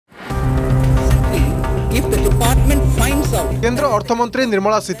केंद्र अर्थमंत्री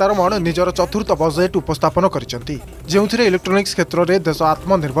निर्मला सीतारमण निजर चतुर्थ बजेट उपस्थापन करिसेंती जेउथिरे इलेक्ट्रोनिक्स क्षेत्र में देश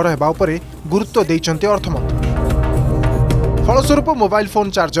आत्मनिर्भर हेबा उपरे गुरुत्व देइचंती अर्थमंत्री। फलस्वरूप mobile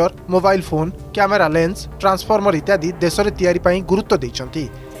phone charger, mobile phone, camera lens, transformer इत्यादि देश में तैयारी पई गुरुत्व देइचंती।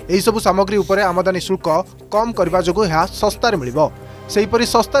 एही सबु सामग्री उपरे आमदानी शुल्क कम करबा जोगु यह सस्तार मिलिबो। सेहीपरि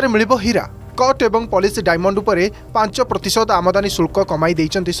सस्तार मिलिबो हीरा, कट एवं पॉलिश डायमंड उपरे 5% आमदानी शुल्क कमाई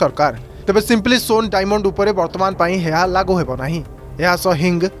देइचंती सरकार। तेबे सिंपली सोन डायमंड उपरे वर्तमान पाई यह लागू हेबो नाही। यह सह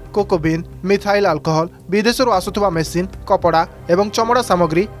हिंग, कोकोबिन, मिथाइल अल्कोहल, विदेश आसुवा मेसीन, कपड़ा एवं चमड़ा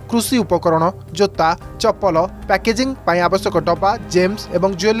सामग्री, कृषि उपकरण, जोता, चप्पल, पैकेजिंग पाई आवश्यक डब्बा, जेम्स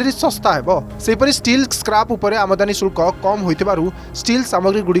एवं ज्वेलरी सस्ता हेबो। सेहीपरि स्टील स्क्रैप उपरे आमदानी शुल्क कम होइतिबारु स्टील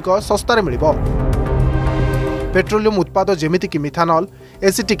सामग्री गुड़िक सस्तार मिलिबो। पेट्रोलियम उत्पाद जेमिति कि मिथानल,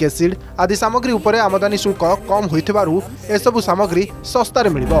 एसिटिक एसिड आदि सामग्री उपरे आमदानी शुल्क कम होइतिबारु एसबु सामग्री सस्तार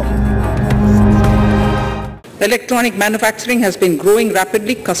मिलिबो। Electronic manufacturing has been growing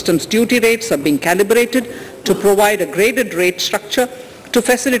rapidly. Customs duty rates are being calibrated to provide a graded rate structure to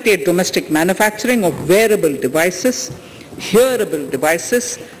facilitate domestic manufacturing of wearable devices, hearable devices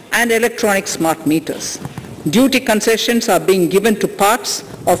and electronic smart meters. Duty concessions are being given to parts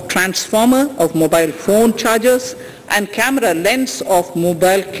of transformer of mobile phone chargers and camera lens of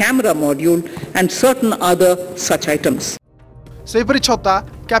mobile camera module and certain other such items. सेहीपरि छता,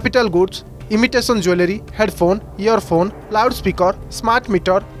 capital goods, imitation jewellery, headphone, earphone, loud speaker, smart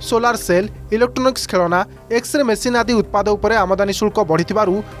meter, solar cell, electronics खेलना, x ray machine आदि उत्पाद उपरे आमदानी शुल्क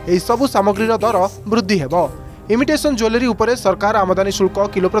बढ़िथिबारु एही सबु सामग्रीर दर वृद्धि हेबो। इमिटेशन ज्वेलरी उपरे सरकार आमदानी शुल्क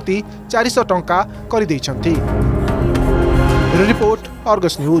किलो प्रति 400 टंका करि दैछंती। Report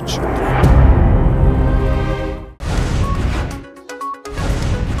Argus news.